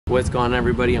What's going on,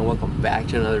 everybody, and welcome back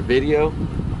to another video.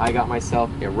 I got myself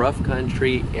a rough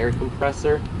country air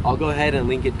compressor. I'll go ahead and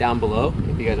link it down below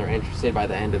if you guys are interested by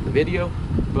the end of the video.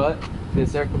 But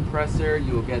this air compressor,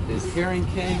 you will get this carrying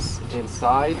case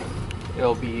inside.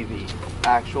 It'll be the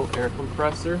actual air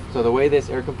compressor. So the way this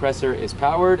air compressor is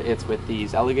powered, it's with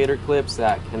these alligator clips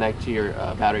that connect to your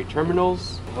battery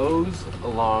terminals, hose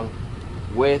along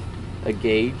with a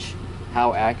gauge.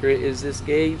 How accurate is this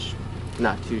gauge?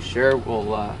 Not too sure.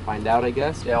 We'll find out, I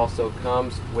guess. It also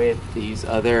comes with these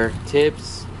other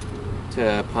tips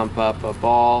to pump up a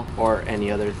ball or any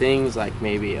other things, like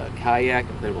maybe a kayak,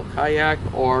 inflatable kayak,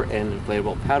 or an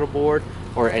inflatable paddleboard,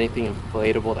 or anything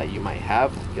inflatable that you might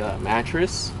have, like a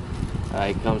mattress.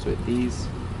 It comes with these,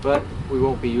 but we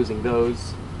won't be using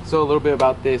those. So a little bit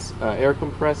about this air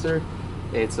compressor.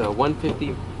 It's a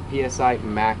 150 psi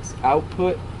max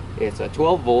output. It's a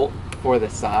 12 volt. For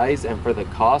the size and for the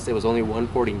cost, it was only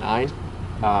 $149.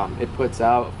 It puts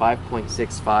out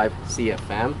 5.65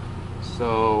 CFM.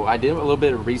 So I did a little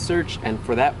bit of research, and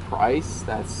for that price,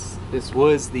 this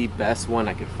was the best one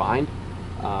I could find.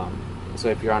 So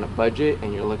if you're on a budget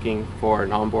and you're looking for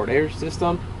an onboard air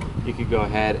system, you could go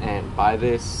ahead and buy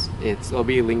this. It'll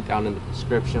be linked down in the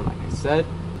description, like I said.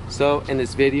 So in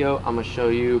this video, I'm gonna show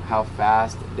you how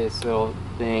fast this little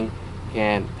thing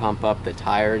can pump up the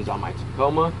tires on my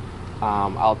Tacoma.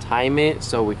 I'll time it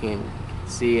so we can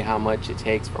see how much it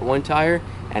takes for one tire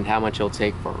and how much it'll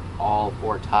take for all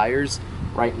 4 tires.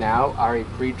 Right now, I already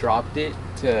pre-dropped it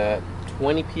to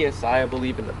 20 psi, I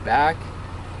believe, in the back,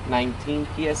 19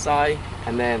 psi,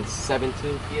 and then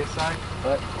 17 psi.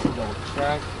 But double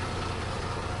check.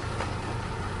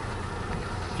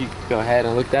 If you could go ahead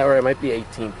and look that way, it might be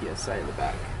 18 psi in the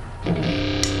back.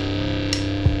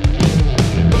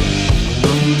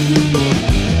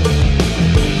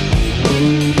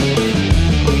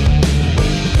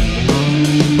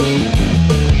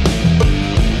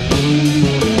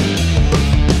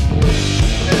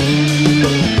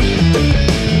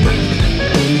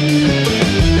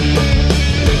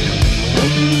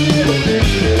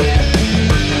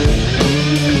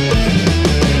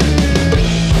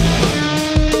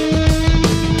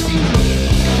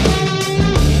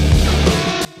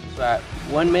 So at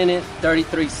 1 minute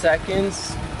 33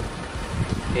 seconds,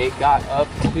 it got up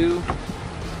to,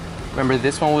 remember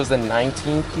this one was a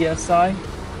 19 psi,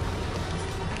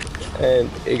 and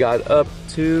it got up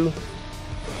to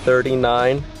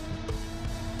 39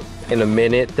 in a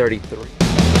minute 33.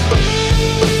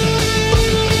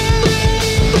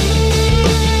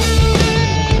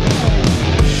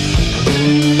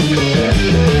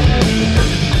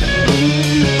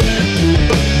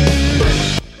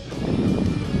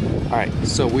 All right,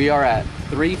 so we are at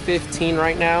 3:15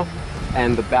 right now,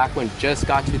 and the back one just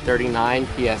got to 39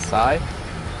 psi.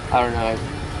 I don't know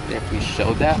if we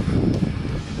showed that.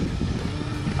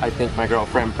 I think my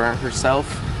girlfriend burnt herself.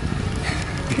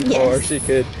 Yes. Or she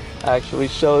could actually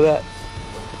show that.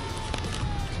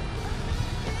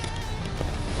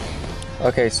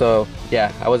 Okay, so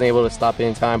yeah, I wasn't able to stop it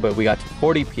in time, but we got to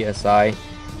 40 psi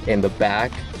in the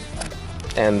back,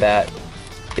 and that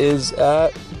is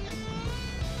at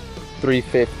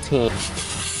 3:15.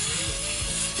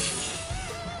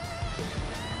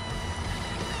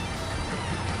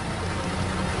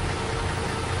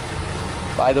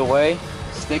 By the way,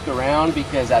 stick around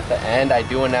because at the end I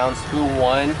do announce who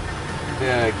won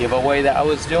the giveaway that I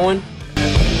was doing.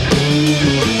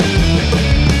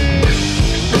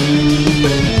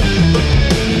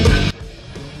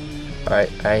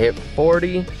 Alright, I hit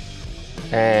 40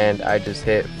 and I just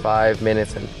hit 5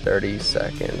 minutes and 30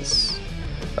 seconds.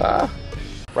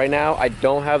 Right now I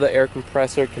don't have the air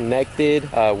compressor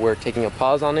connected. We're taking a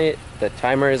pause on it. The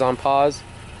timer is on pause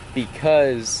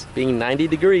because being 90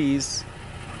 degrees,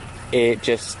 it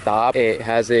just stopped. It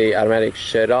has a automatic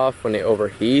shut off when it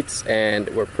overheats, and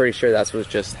we're pretty sure that's what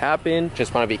just happened.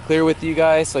 Just want to be clear with you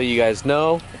guys so you guys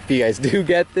know if you guys do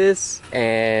get this,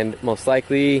 and most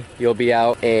likely you'll be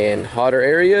out in hotter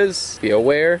areas, be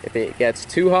aware if it gets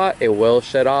too hot it will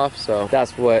shut off. So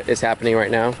that's what is happening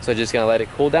right now. So just gonna let it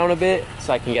cool down a bit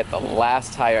so I can get the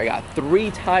last tire. I got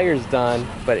 3 tires done,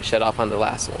 but it shut off on the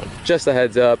last one. Just a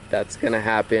heads up, that's gonna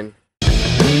happen.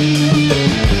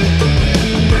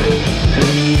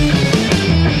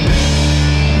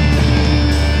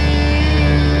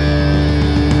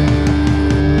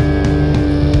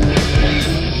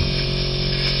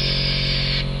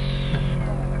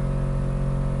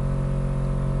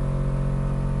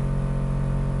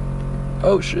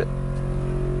 Oh shit.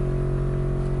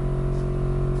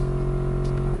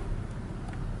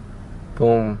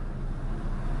 Boom.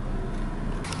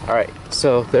 All right,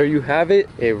 so there you have it.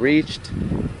 It reached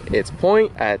its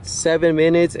point at 7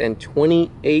 minutes and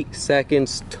 28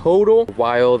 seconds total.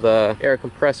 While the air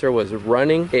compressor was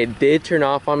running, it did turn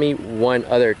off on me one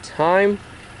other time,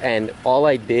 and all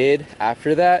I did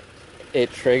after that,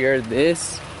 it triggered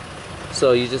this,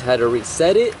 so you just had to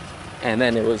reset it and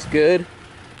then it was good.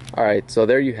 All right, so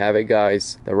there you have it,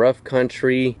 guys. The Rough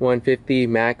Country 150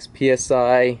 max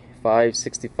PSI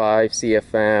 565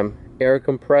 CFM air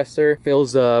compressor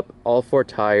fills up all 4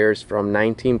 tires from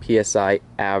 19 PSI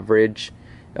average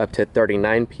up to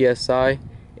 39 PSI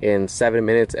in 7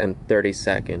 minutes and 30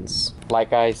 seconds.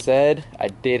 Like I said, I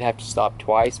did have to stop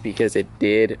twice because it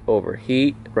did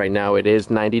overheat. Right now it is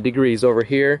 90 degrees over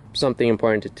here. Something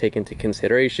important to take into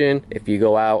consideration: if you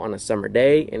go out on a summer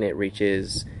day and it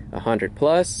reaches 100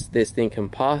 plus, this thing can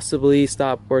possibly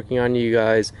stop working on you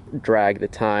guys, drag the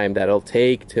time that'll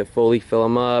take to fully fill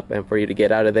them up and for you to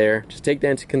get out of there. Just take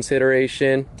that into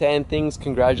consideration. To end things,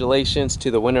 congratulations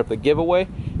to the winner of the giveaway.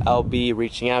 I'll be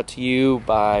reaching out to you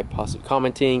by possibly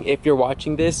commenting. If you're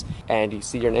watching this and you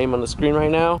see your name on the screen right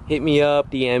now, hit me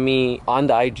up, DM me on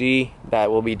the IG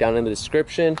that will be down in the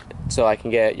description, so I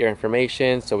can get your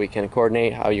information so we can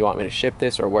coordinate how you want me to ship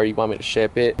this or where you want me to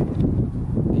ship it.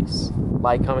 Peace.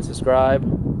 Like, comment, subscribe.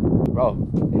 Bro,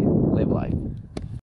 live life.